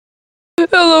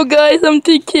Hello guys, I'm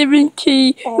Tinky,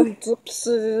 winky. I'm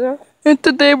Dipsy. And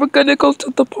today we're gonna go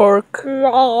to the park.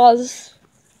 Yes.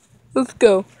 Let's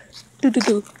go.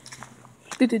 Do-do-do.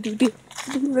 Do-do-do-do.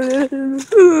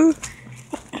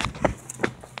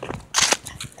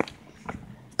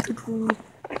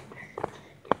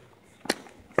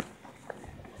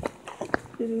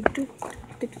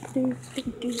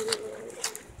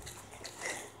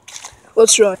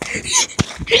 Let's run.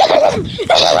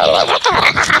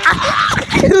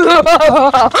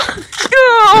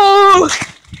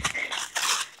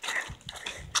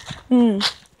 No!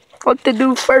 What to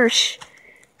do first?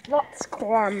 Let's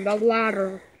climb the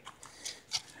ladder.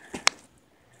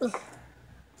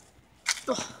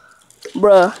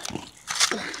 Bruh.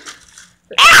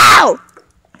 Ow!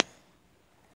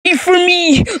 Eat for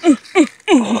me!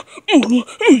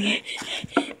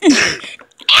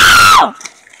 Ow!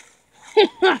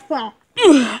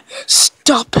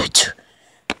 Stop it!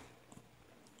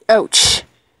 Ouch!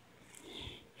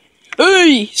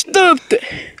 Hey! Stop it!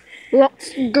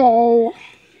 Let's go.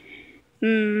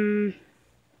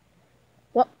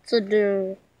 What to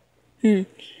do?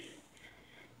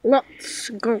 Let's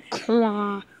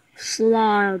go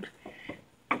slide.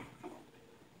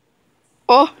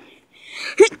 Oh!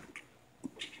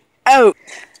 Out!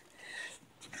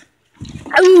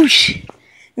 Ouch!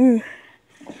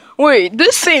 Wait,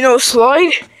 this ain't no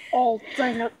slide. Oh,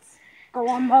 dang it. Go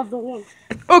on the other one.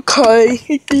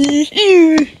 Okay.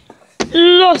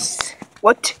 Yes.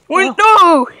 What? Wait,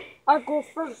 no! I go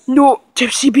first. No,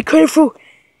 Dipsy, be careful.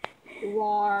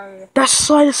 Why? That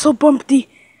slide is so bumpy.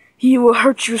 You will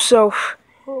hurt yourself.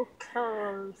 Who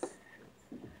cares?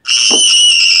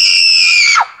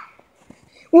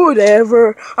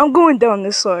 Whatever. I'm going down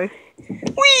this side.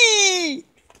 Whee!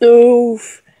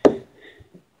 Oof.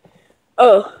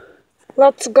 Oh.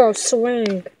 Let's go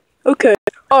swing. Okay.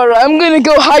 Alright, I'm gonna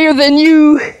go higher than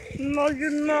you. No,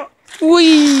 you're not.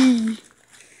 Whee!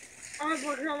 I'm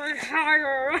going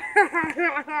higher.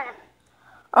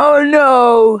 Oh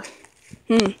no.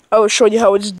 I will show you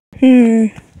how it's.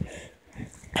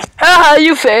 Haha,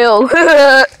 you fail.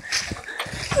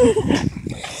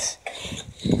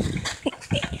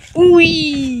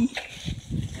 Wee.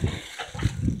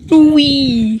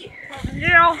 Wee.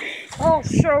 Yeah, I'll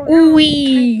show you.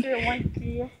 Wee. Tinky,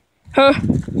 winky. Huh?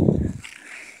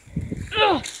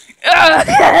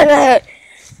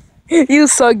 You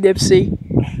suck, Dipsy.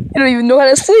 You don't even know how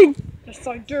to sing. Yes,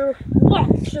 I do.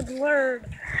 What should learn?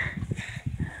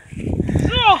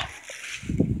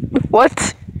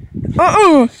 What?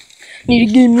 Need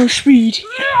to gain more speed.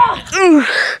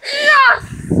 Yes!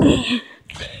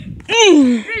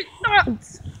 Beat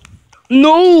nuts!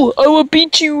 No, I will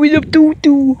beat you with a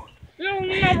doo-doo. You'll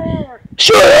never.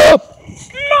 Shut up!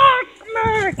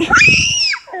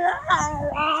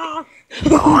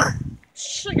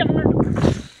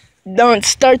 Don't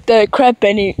start that crap,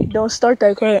 Benny. Don't start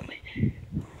that crap.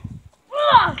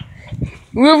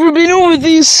 You ever been over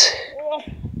these?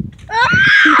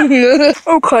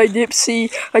 Okay,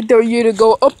 Dipsy. I dare you to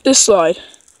go up this slide.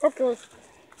 Okay.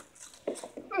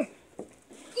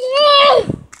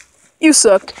 You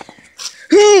suck.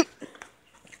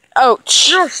 Ouch.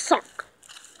 You suck.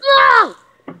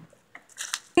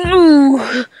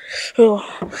 Ooh. Oh.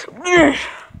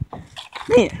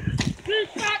 Beat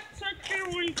that, Tinky,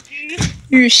 winky.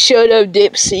 You shut up,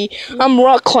 Dipsy. I'm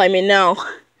rock climbing now.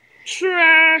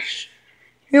 Trash.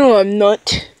 No, I'm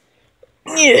not.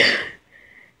 Yeah.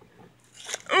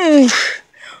 Oof.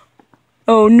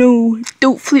 Oh no,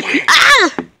 don't flip me. Ah!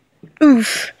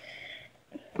 Oof.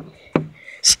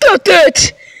 Stop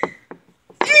that!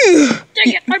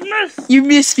 Dang it, I missed. You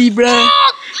missed me, bruh.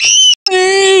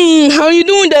 How you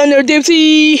doing down there,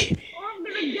 Dipsy? I'm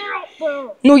gonna get out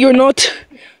there. No, you're not.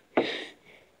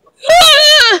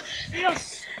 Ah!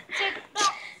 Yes. Take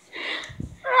that.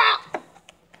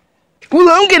 Well,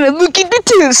 I'm gonna look at the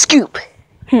telescope.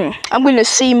 I'm gonna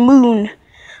see moon.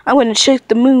 I'm gonna check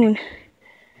the moon.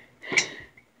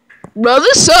 Bro,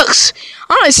 this sucks.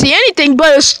 I don't see anything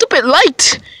but a stupid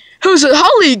light. Who's a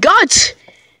holy god?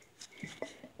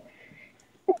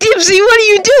 Dipsy, what are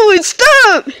you doing?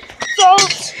 Stop!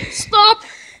 Stop.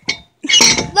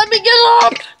 Let me get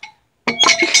up.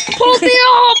 Pull me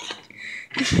up.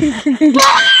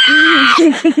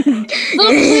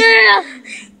 Look here.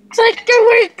 Take the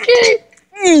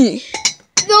winky.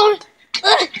 No.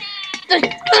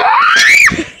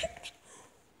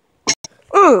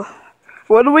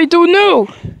 What do we do now?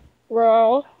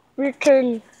 Well, we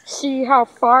can see how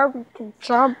far we can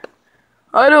jump.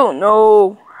 I don't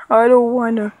know. I don't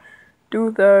wanna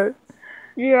do that.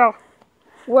 Yeah.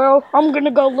 Well, I'm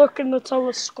gonna go look in the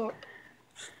telescope.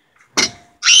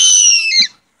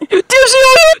 Dipsy,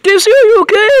 Dipsy, are you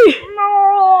okay?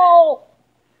 No!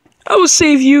 I will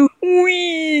save you.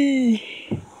 Wee.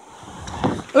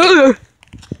 Are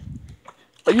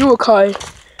you okay?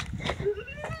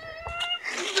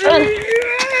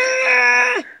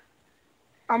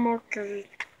 I'm okay.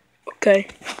 Okay.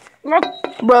 Look.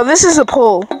 Bro, this is a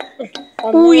pole.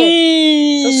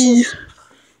 Wee.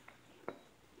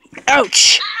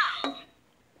 Ouch.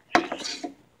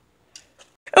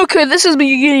 Okay, this is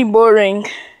getting boring.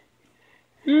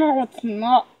 No, it's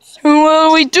not. What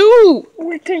do we do?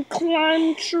 We can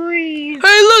climb trees.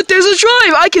 Hey, look, there's a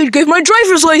drive. I can get my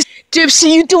driver's license.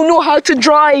 Dipsy, you don't know how to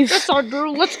drive. Yes, I do.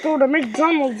 Let's go to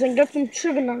McDonald's and get some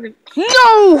chicken nuggets.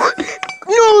 No!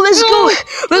 No, let's go.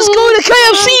 Let's go to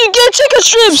KFC and get chicken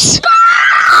strips.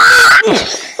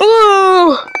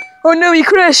 Oh no, he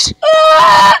crashed.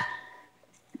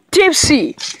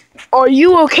 Dipsy, are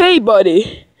you okay,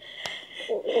 buddy?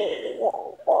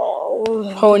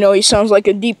 Oh no, he sounds like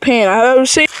a deep pan. I have to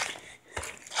say.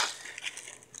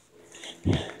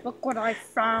 Look what I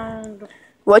found.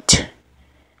 What?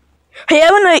 Hey, I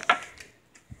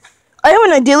have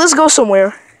an idea. Let's go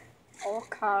somewhere.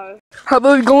 Okay. How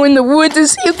about we go in the woods and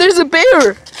see if there's a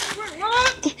bear?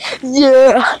 What?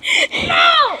 Yeah.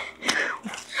 No!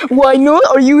 Why not?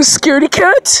 Are you a scaredy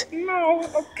cat? No.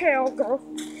 Okay, I'll go.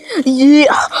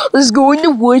 Yeah. Let's go in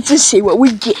the woods and see what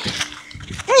we get.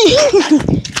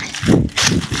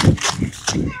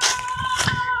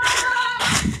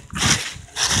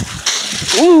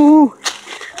 Ooh.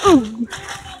 Ooh.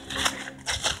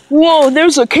 Whoa,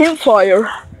 there's a campfire.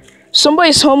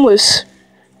 Somebody's homeless.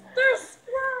 There's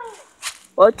squirrels.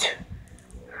 What?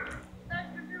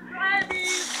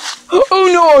 Rabbits.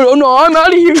 Oh no, I'm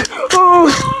out of here. Oh.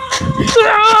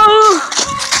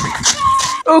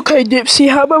 Okay, Dipsy,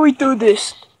 how about we do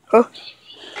this? Huh?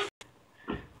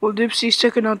 Well, Dipsy's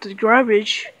checking out the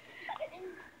garbage.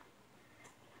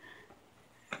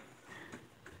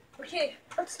 Okay,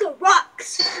 let's do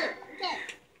rocks.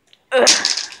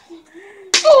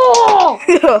 Oh!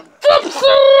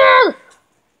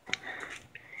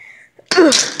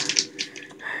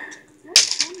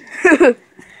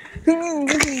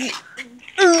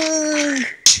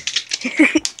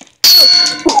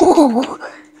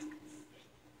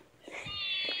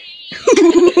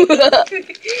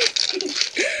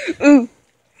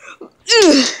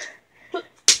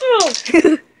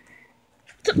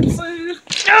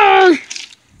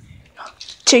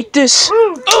 Take this.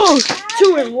 Oh!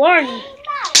 2 in 1.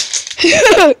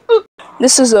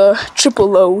 This is a triple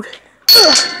load.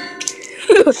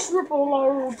 Triple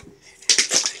load.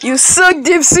 You suck,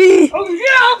 Dipsy! Oh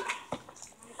yeah!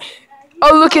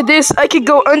 Oh, look at this. I can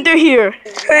go under here.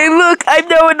 Hey, look. I'm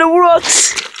now in the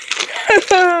rocks.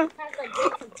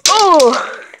 Oh!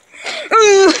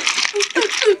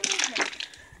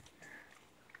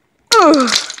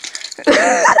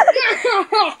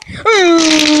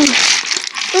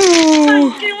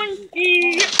 Tinky,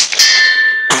 winky.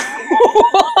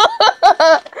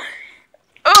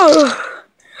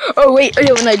 Oh, wait. I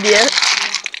have an idea.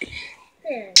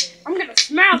 I'm gonna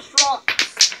smash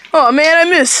rocks. Oh, man. I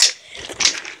miss.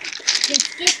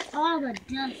 Just get all the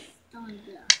dust on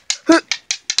there.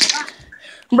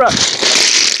 Bruh.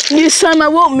 This time I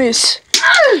won't miss.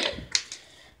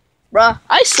 Bruh,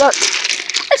 I suck.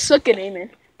 I suck at aiming.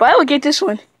 But I will get this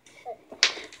one.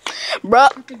 Bruh.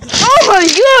 Oh my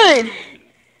god!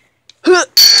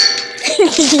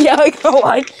 Yeah, I go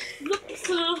like.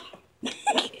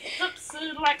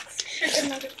 Dipsy likes chicken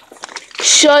nuggets.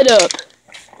 Shut up.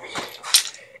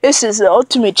 This is the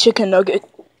ultimate chicken nugget.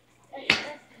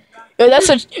 Yeah, that's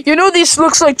a. You know this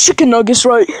looks like chicken nuggets,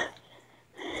 right?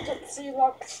 Dipsy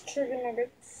likes chicken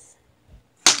nuggets.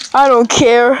 I don't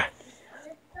care.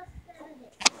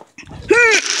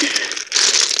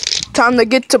 Time to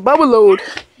get to bubble load.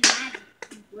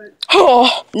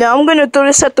 Oh, now I'm gonna throw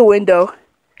this at the window.